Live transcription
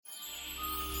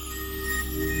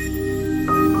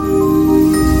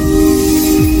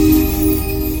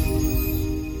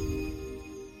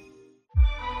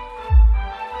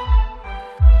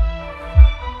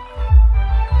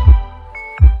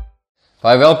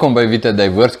Baie welkom by Vita die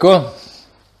Woordskool.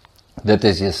 Dit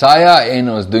is Jesaja en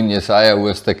ons doen Jesaja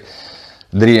hoofstuk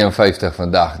 53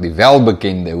 vandag, die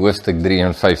welbekende hoofstuk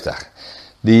 53.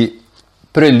 Die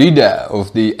prelude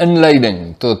of die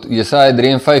inleiding tot Jesaja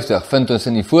 53 vind ons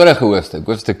in die vorige hoofstuk,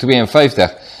 hoofstuk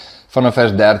 52, vanaf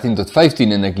vers 13 tot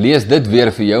 15 en ek lees dit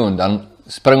weer vir jou en dan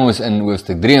spring ons in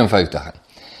hoofstuk 53 in.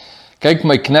 Kyk,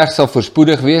 my knegt sal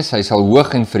voorspoedig wees, hy sal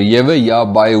hoog en verhewe, ja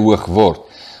baie hoog word.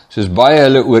 Soos baie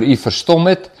hulle oor u verstom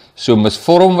het, so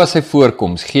misvorm was sy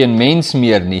voorkoms, geen mens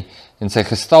meer nie, en sy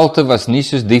gestalte was nie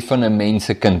soos die van 'n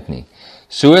mensekind nie.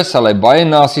 So sal hy baie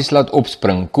nasies laat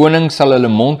opspring, konings sal hulle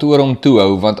mond oor hom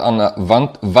toehou,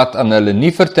 want wat aan hulle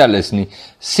nie vertel is nie,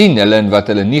 sien hulle en wat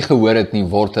hulle nie gehoor het nie,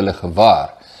 word hulle gewaar.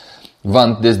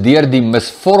 Want dis deur die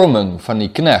misvorming van die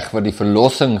knegt, wat die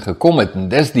verlossing gekom het, en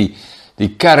dis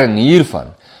die kern hiervan.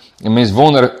 En mens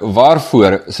wonder,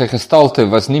 waarvoor sy gestalte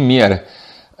was nie meer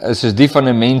soos die van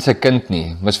 'n mensekind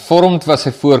nie. Misvormd was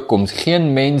sy voorkoms,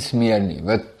 geen mens meer nie.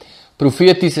 Wat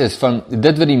profeties is van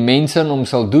dit wat die mense aan hom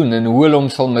sal doen, en hoe hulle hom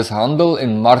sal mishandel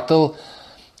en martel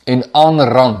en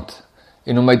aanrand,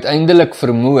 en hom uiteindelik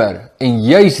vermoor. En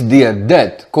juis deur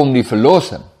dit kom die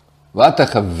verlossing. Wat 'n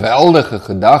geweldige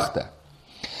gedagte.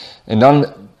 En dan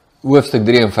hoofstuk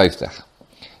 53.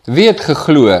 Wie het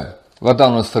geglo wat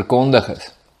aan ons verkondig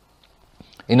is?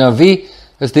 En aan wie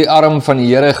is die arm van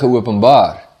die Here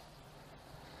geopenbaar?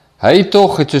 Hy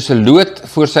tog het soos 'n loot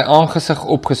voor sy aangesig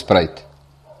opgespreid,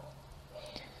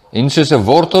 en soos 'n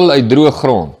wortel uit droë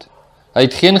grond. Hy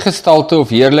het geen gestalte of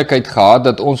heerlikheid gehad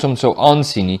dat ons hom sou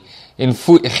aansien nie, en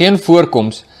geen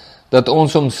voorkoms dat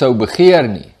ons hom sou begeer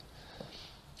nie.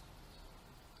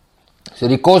 So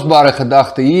die kosbare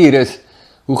gedagte hier is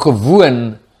hoe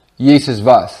gewoon Jesus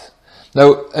was.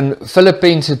 Nou in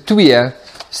Filippense 2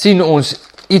 sien ons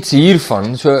iets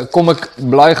hiervan, so kom ek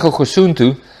blaai gou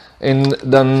soontoe en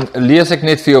dan lees ek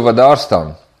net vir jou wat daar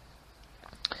staan.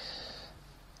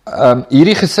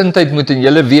 Hierdie gesindheid moet in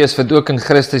julle wees wat ook in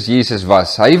Christus Jesus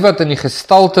was. Hy wat in die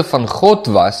gestalte van God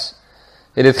was,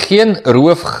 het dit geen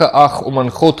roof geag om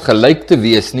aan God gelyk te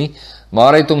wees nie,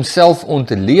 maar hy het homself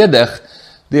ontledig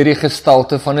deur die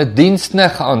gestalte van 'n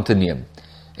diensknegt aan te neem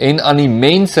en aan die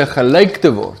mense gelyk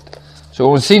te word. So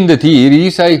ons sien dit hier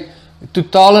is hy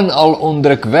totaal en al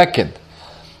ondrukwekkend.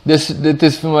 Dit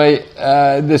is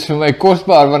vir my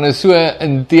kosbaar, want dit is so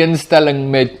in teenstelling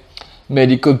met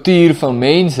die kultuur van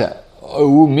mense.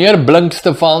 Hoe meer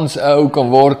blinkstefans ou kan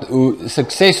word, hoe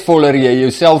suksesvoller jy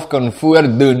jouself kan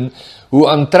voordoen, hoe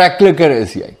aantrekliker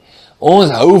is jy. Ons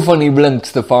hou van die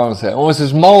blinkstefans, ons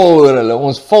is mal oor hulle,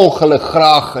 ons volg hulle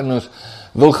graag, en ons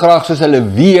wil graag soos hulle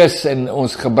wees, en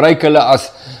ons gebruik hulle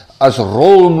as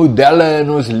rolmodelle in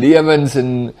ons lewens,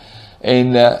 en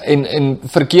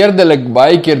verkeerdelik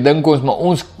baie keer dink ons, maar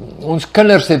ons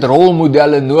kinders het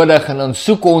rolmodelle nodig, en dan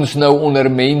soek ons nou onder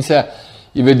mense,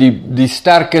 jy weet die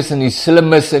sterkes en die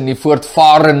slimmes en die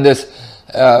voortvarendes,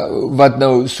 wat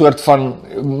nou soort van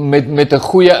met 'n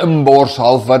goeie inbors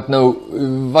half,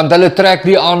 want hulle trek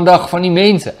die aandag van die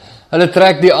mense, hulle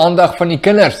trek die aandag van die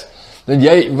kinders,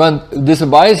 want dis 'n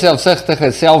baie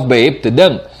selfsugtige, selfbehepte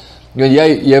ding.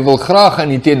 Jy wil graag in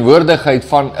die teenwoordigheid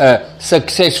van 'n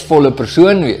suksesvolle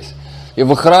persoon wees. Jy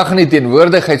wil graag in die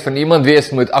teenwoordigheid van iemand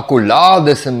wees met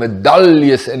akkolades en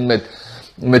medaljes en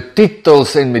met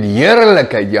titels en met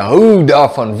heerlikheid. Jy hou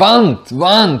daarvan,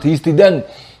 want hier's die ding.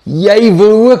 Jy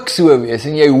wil ook so wees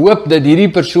en jy hoop dat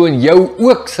hierdie persoon jou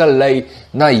ook sal lei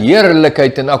na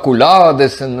heerlikheid en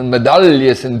akkolades en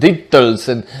medaljes en titels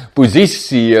en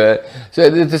posisie. So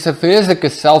dit is 'n vreeslike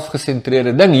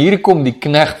selfgesentreerde ding. Hier kom die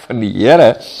knegt van die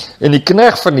Here, en die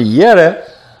knegt van die Here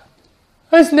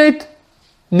is net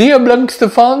nie 'n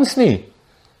blinkstefans nie.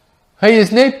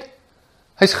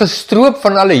 Hy's gestroop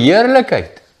van alle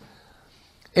heerlikheid.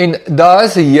 En daar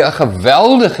is 'n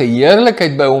geweldige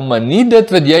heerlikheid by hom, maar nie dit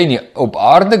wat jy nie op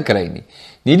aarde kry nie.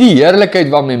 Nie die heerlikheid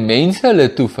waarmee mense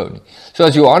hulle toevou nie. So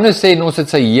as Johannes sê, en ons het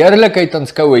sy heerlikheid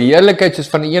aanskou, 'n heerlikheid soos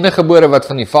van die enige gebore wat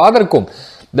van die Vader kom,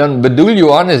 dan bedoel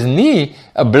Johannes nie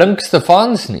 'n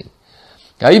blinkstefans nie.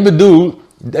 Hy bedoel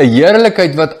 'n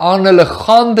heerlikheid wat aan hulle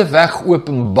gaandeweg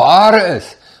openbaar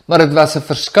is, maar dit was 'n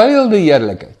verskuilde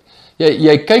heerlikheid.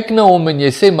 Jy kyk na hom en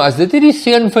jy sê, maar is dit nie die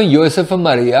seun van Josef en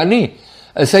Maria nie?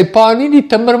 Is sy pa nie die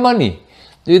timmerman nie?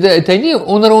 Het hy nie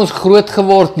onder ons groot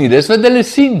geword nie? Dis wat hulle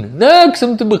sien. Niks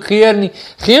om te begeer nie.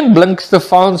 Geen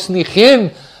blinkstefans nie, geen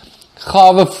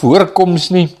gawe voorkoms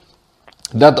nie,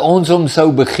 dat ons hom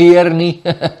sou begeer nie.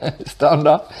 Staan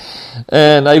daar.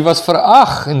 En hy was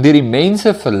verag en deur die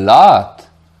mense verlaat.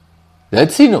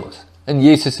 Dit sien ons in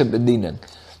Jesus se bediening.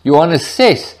 Johannes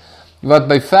 6, wat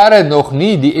by verre nog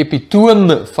nie die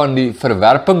epitoom van die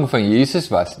verwerping van Jesus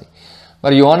was nie.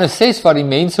 Maar Johannes 6 waar die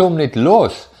mense hom net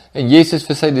los, en Jesus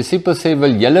vir sy disippels sê,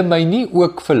 wil julle my nie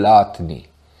ook verlaat nie.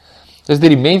 Dis dat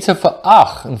die mense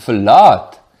verag en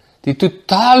verlaat, die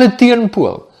totale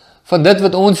teenpool van dit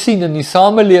wat ons sien in die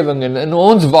samelewing en in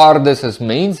ons waardes as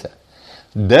mense.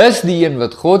 Dis die een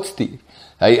wat God stuur.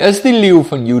 Hy is die leeu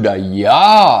van Juda,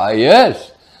 ja, hy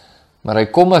is. Maar hy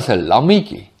kom as 'n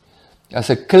lammetjie, as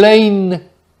 'n klein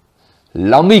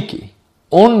lammetjie,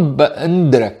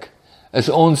 onbeïndruk is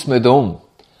ons met hom.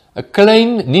 'n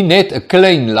klein, nie net 'n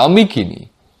klein lammetjie nie,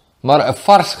 maar 'n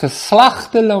vars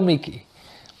geslagte lammetjie.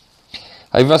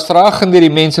 Hy was vragend deur die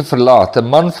mense verlaat, 'n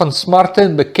man van smarte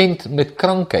en bekend met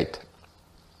krankheid.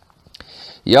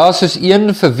 Ja, soos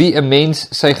een vir wie 'n mens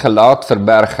sy gelaat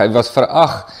verberg, hy was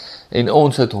verag en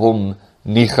ons het hom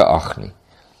nie geag nie.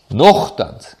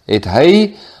 Nogtans het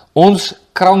hy ons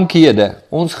krankhede,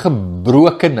 ons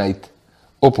gebrokenheid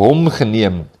op hom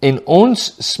geneem en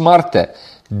ons smarte,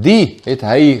 die het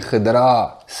hy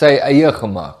gedra, sy eie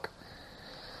gemaak.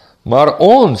 Maar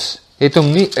ons het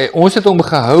hom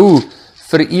gehou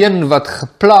vir een wat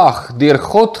geplaag, deur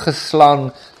God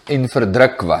geslaan en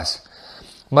verdruk was.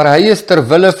 Maar hy is ter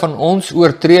wille van ons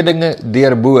oortredinge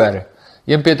deurboor.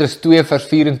 1 Petrus 2 vers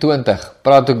 24,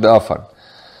 praat ook daarvan.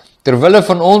 Ter wille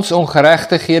van ons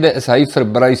ongeregtighede is hy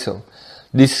verbrysel.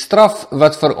 Die straf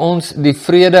wat vir ons die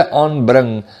vrede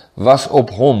aanbring, was op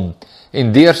hom,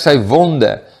 en deur sy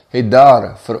wonde het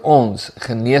daar vir ons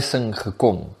genesing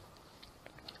gekom.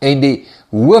 En die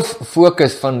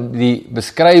hooffokus van die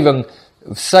beskrywing,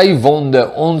 sy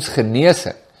wonde, ons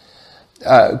genesing,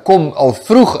 kom al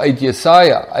vroeg uit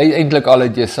Jesaja, eintlik al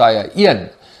uit Jesaja 1,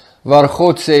 waar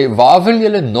God sê, waar wil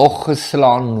julle nog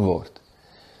geslaan word?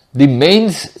 Die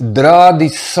mens dra die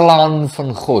slaan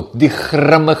van God, die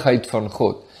grimmigheid van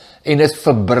God, en is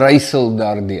verbrysel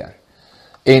daardeur.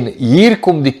 En hier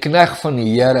kom die knegt van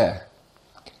die Here,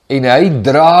 en hy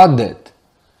dra dit,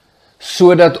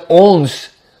 sodat ons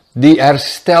die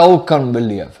herstel kan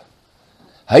beleef.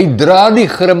 Hy dra die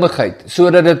grimmigheid,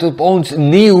 sodat dit op ons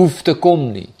nie hoef te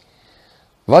kom nie.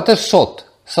 Watter sot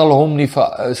sal hom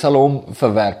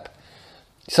verwerp,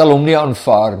 sal hom nie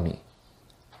aanvaar nie.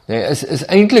 Nee, is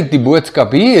eintlik die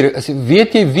boodskap hier,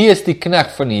 weet jy wie is die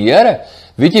knegt van die Here?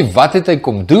 Weet jy wat het hy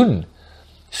kom doen?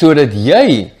 Sodat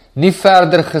jy nie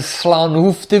verder geslaan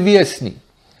hoef te wees nie.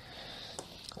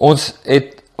 Ons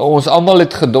almal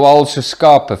het gedwaal so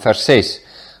skape, vers 6.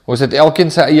 Ons het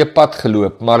elkeen sy eie pad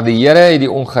geloop, maar die Here het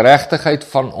die ongeregtigheid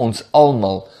van ons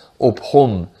almal op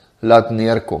hom laat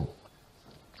neerkom.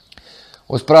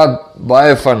 Ons praat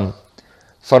baie van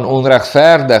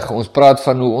onregverdig, ons praat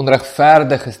van hoe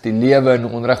onregverdig is die lewe en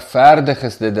hoe onregverdig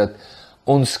is dit dat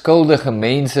onskuldige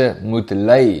mense moet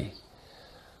ly.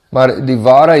 Maar die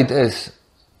waarheid is,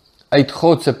 uit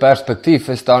God se perspektief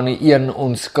is daar nie een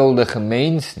onskuldige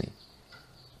mens nie.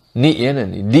 Nie ene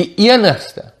nie. Die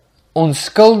enigste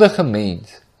onskuldige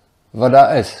mens wat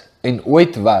daar is en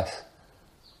ooit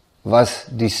was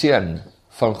die seun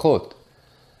van God.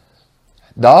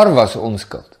 Daar was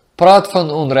onskuld. Praat van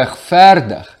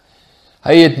onregverdig.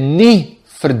 Hy het nie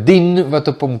verdien wat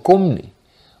op hom kom nie.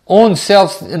 Ons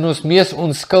selfs in ons mees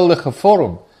onskuldige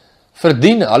vorm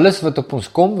verdien alles wat op ons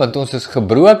kom, want ons is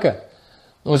gebroken.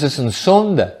 Ons is in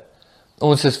sonde.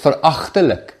 Ons is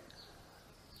veragtelik.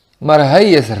 Maar hy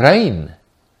is rein.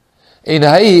 En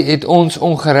hy het ons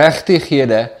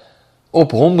ongeregtighede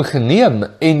op hom geneem,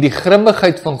 en die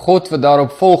grimmigheid van God wat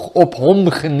daarop volg, op hom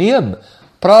geneem.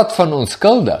 Praat van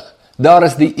onskuldig. Daar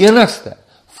is die enigste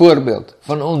voorbeeld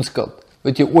van onskuld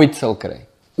wat jy ooit sal kry.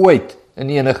 Ooit, in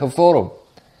enige vorm.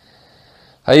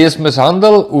 Hy is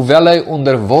mishandel, hoewel hy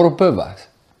onderworpe was.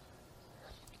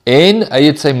 En hy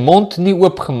het sy mond nie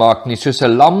oopgemaak nie, soos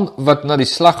 'n lam wat na die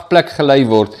slagplek gelei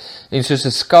word, en soos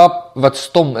 'n skaap wat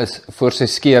stom is voor sy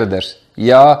skeerders.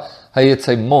 Ja, hy het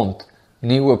sy mond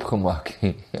nie oopgemaak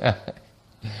nie.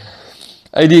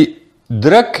 Uit die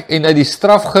druk en uit die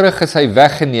strafgerig is hy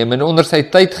weggeneem, en onder sy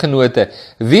tydgenote,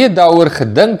 wie het daaroor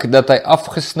gedink dat hy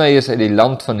afgesny is uit die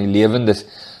land van die lewendes?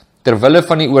 Terwille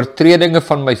van die oortredinge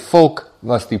van my volk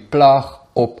was die plaag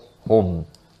op hom.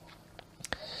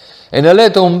 En hulle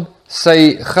het hom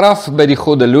sy graf by die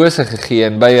goddelose gegee,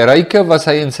 en by 'n ryke was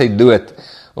hy in sy dood,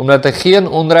 omdat hy geen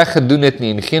onreg gedoen het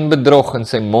nie, en geen bedrog in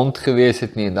sy mond gewees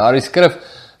het nie. En daardie skrif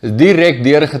is direk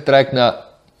deurgetrek na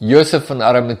Josef van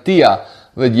Arimatea,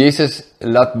 wat Jesus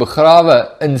laat begrawe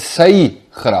in sy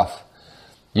graf.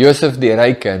 Josef die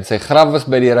ryke, en sy graf was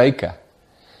by die ryke.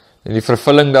 En die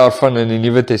vervulling daarvan in die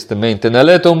Nuwe Testament. En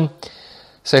hulle het hom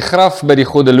sy graf by die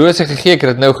goddelose gegee, ek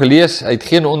het nou gelees, hy het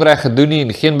geen onreg gedoen nie,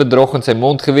 en geen bedrog in sy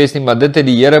mond gewees nie, maar dit het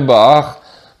die Here behaag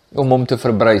om hom te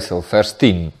verbrysel, vers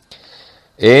 10.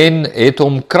 en het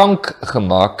hom krank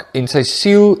gemaak en sy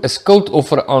siel 'n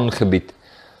skuldoffer aangebied.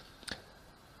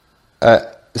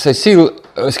 Sy siel,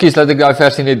 ekskuus, laat ek daai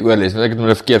versie net oorlees, want ek het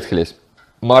hom verkeerd gelees.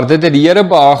 Maar dit het die Here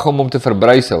behaag om hom te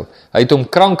verbrysel. Hy het hom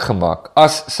krank gemaak.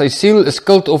 As sy siel 'n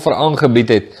skuldoffer aangebied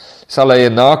het, sal hy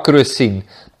 'n nakroos sien.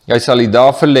 Hy sal die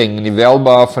dae verleng en die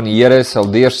welbehae van die Here sal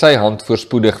deur sy hand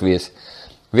voorspoedig wees.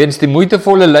 Weens die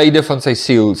moeitevolle lyde van sy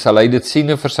siel sal hy dit sien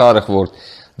en versadig word.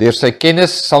 Deur sy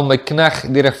kennis sal my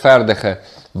knegg die regverdige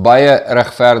baie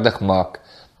regverdig maak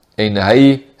en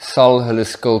hy sal hulle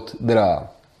skuld dra.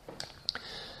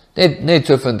 Net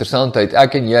so vir interessantheid,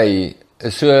 ek en jy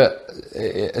is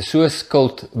so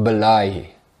skuld belaai.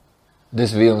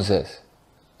 Dis wie ons is,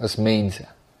 as mense.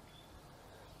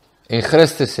 En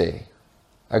Christus sê,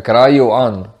 ek raai jou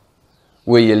aan,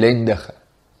 o elendige,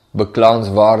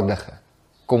 beklaanswaardige,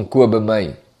 kom koop by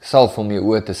my, salf om jou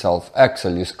oë te salf, ek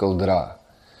sal jou skuld dra.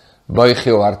 Buig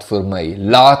jou hart voor my,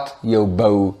 laat jou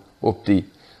bou op die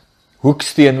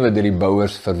hoeksteen wat deur die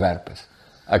bouers verwerp is.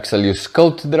 Ek sal jou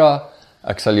skuld dra,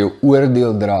 ek sal jou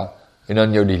oordeel dra, en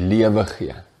aan jou die lewe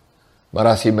gee. Maar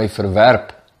as jy my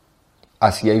verwerp,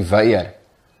 as jy weier,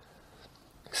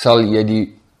 sal jy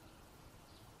die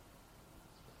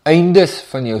eindes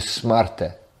van jou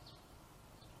smarte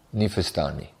nie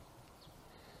verstaan nie.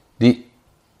 Die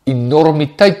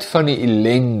enormiteit van die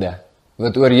ellende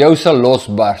wat oor jou sal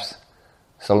losbars,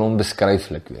 sal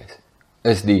onbeskryflik wees,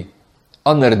 is die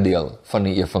ander deel van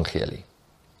die evangelie.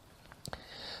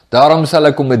 Daarom sal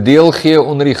ek hom 'n deel gee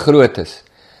onder die grootes,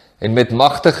 en met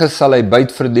magtiges sal hy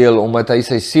byt verdeel, omdat hy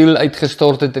sy siel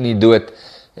uitgestort het in die dood,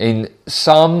 en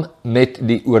saam met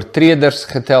die oortreders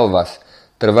getel was,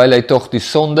 terwyl hy tog die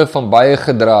sonde van baie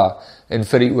gedra, en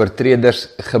vir die oortreders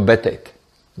gebid het.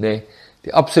 Nee,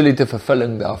 die absolute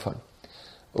vervulling daarvan.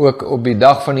 Ook op die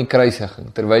dag van die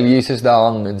kruisiging, terwyl Jesus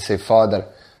daar hang en sê, Vader,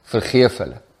 vergeef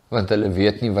hulle, want hulle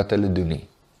weet nie wat hulle doen nie.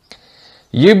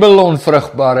 Jubel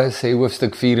onvrugbare, sê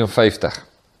hoofstuk 54.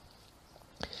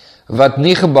 Wat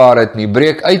nie gebaar het nie,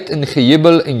 breek uit in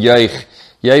gejubel en juig,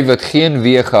 jy wat geen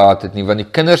wee gehad het nie, want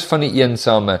die kinders van die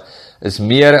eensame is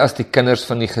meer as die kinders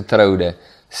van die getroude,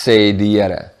 sê die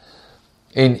Here.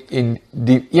 En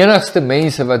die enigste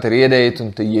mense wat rede het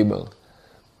om te jubel,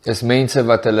 is mense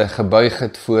wat hulle gebuig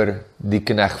het voor die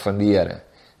knegg van die Here,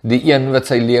 die een wat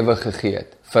sy lewe gegee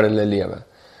het, vir hulle lewe.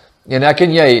 En ek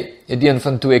en jy het een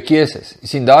van twee keuses. Jy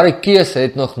sien, daardie keuse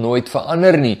het nog nooit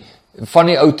verander nie, van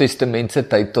die Ou Testament se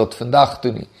tyd tot vandag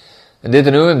toe nie. In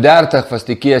Deuteronomium 30 was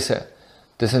die keuse,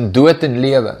 tussen dood en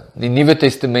lewe. Die Nuwe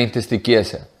Testament is die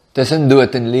keuse, tussen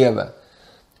dood en lewe.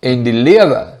 En die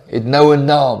lewe het nou 'n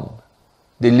naam.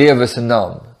 Die lewe se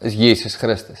naam is Jesus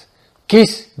Christus.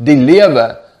 Kies die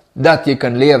lewe dat jy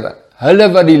kan lewe.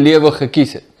 Hulle wat die lewe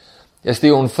gekies het, is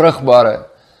die onvrugbare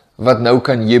wat nou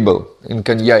kan jubel en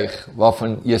kan juig,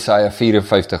 waarvan Jesaja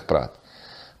 54 praat.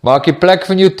 Maak die plek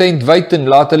van jou tent wyd en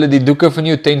laat hulle die doeke van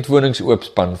jou tentwonings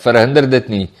oopspan. Verhinder dit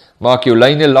nie. Maak jou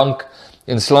lyne lank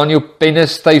en slaan jou penne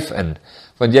styf in,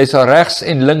 want jy sal regs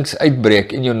en links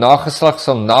uitbreek en jou nageslag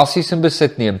sal nasies in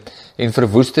besit neem en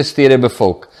verwoeste stede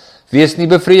bevolk. Wees nie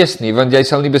bevrees nie, want jy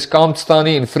sal nie beskaamd staan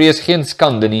nie en vrees geen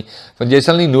skande nie, want jy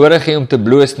sal nie nodig hê om te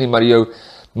bloos nie,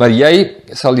 maar jy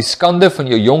sal die skande van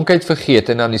jou jonkheid vergeet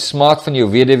en aan die smaad van jou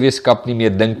weduweeskap nie meer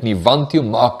dink nie, want jou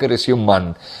maker is jou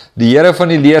man. Die Here van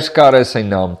die leerskare is sy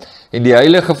naam en die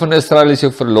Heilige van Israel is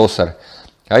jou verlosser.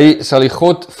 Hy sal die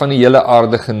God van die hele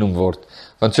aarde genoem word,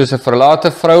 want soos 'n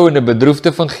verlate vrou en 'n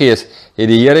bedroefde van gees het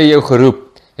die Here jou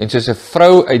geroep, en soos 'n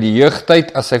vrou uit die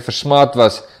jeugtyd as sy versmaad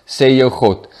was, sê jou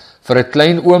God, vir 'n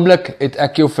klein oomblik het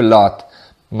ek jou verlaat,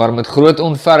 maar met groot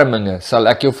ontferminge sal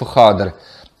ek jou vergader.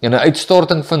 In 'n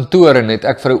uitstorting van toorn het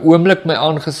ek vir 'n oomblik my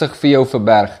aangesig vir jou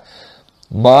verberg,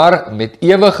 maar met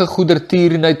ewige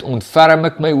goedertierenheid ontferm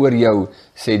ek my oor jou,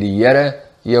 sê die Here,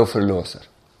 jou verlosser.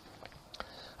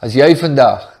 As jy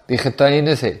vandag die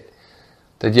getuienis het,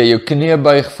 dat jy jou knie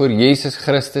buig voor Jesus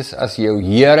Christus as jou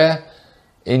Here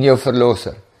en jou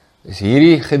verlosser, is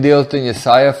hierdie gedeelte in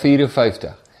Jesaja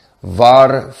 54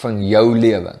 waar van jou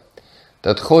lewe,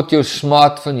 dat God jou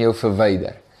smaad van jou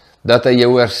verwyder, dat hy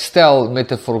jou herstel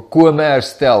met 'n volkome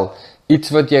herstel, iets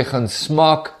wat jy gaan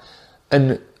smaak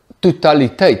in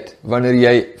totaliteit, wanneer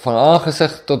jy van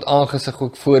aangesig tot aangesig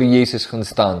ook voor Jesus gaan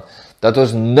staan, dat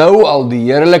ons nou al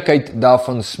die heerlikheid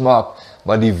daarvan smaak,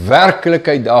 maar die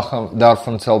werklikheid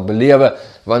daarvan sal belewe,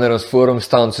 wanneer ons voor hom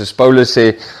staan, soos Paulus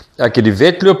sê, ek het die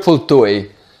wedloop voltooi,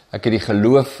 ek het die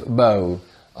geloof behou,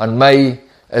 aan my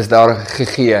is daar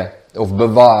gegee, of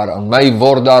bewaar, aan my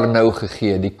word daar nou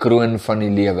gegee, die kroon van die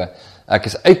lewe. Ek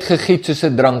is uitgegiet soos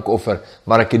 'n drankoffer,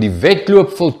 maar ek het die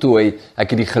wedloop voltooi,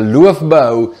 ek het die geloof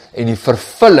behou en die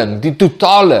vervulling, die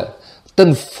totale,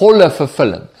 ten volle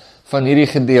vervulling van hierdie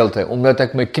gedeelte, omdat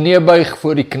ek my knie buig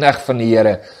voor die knegt van die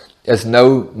Here, is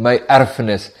nou my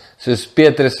erfenis. Soos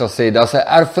Petrus sal sê, daar's 'n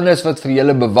erfenis wat vir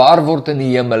julle bewaar word in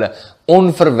die hemele,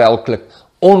 onverwelklik,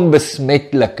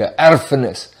 onbesmetlike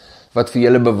erfenis, wat vir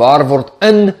julle bewaar word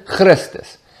in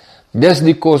Christus. Dis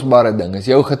die kosbare ding, as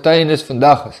jou getuienis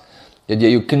vandag is, dat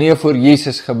jy jou knie voor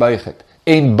Jesus gebuig het,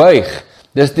 en buig,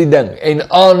 dis die ding, en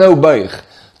aanhou buig,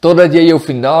 totdat jy jou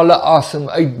finale asem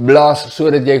uitblaas,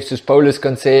 sodat jy, soos Paulus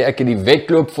kan sê, ek het die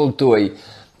wedloop voltooi,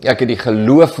 ek het die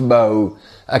geloof behou,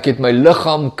 ek het my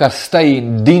liggaam kastei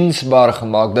en diensbaar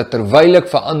gemaak, dat terwyl ek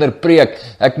vir ander preek,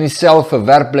 ek nie self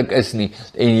verwerplik is nie,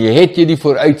 en jy die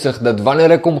vooruitsig, dat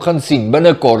wanneer ek hom gaan sien,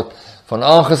 binnekort, van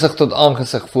aangesig tot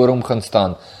aangesig voor hom gaan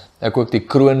staan, ek ook die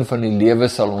kroon van die lewe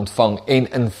sal ontvang, en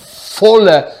in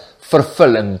volle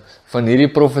vervulling van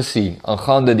hierdie profesie,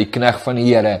 aangaande die knegt van die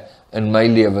Here, in my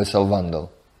lewe sal wandel.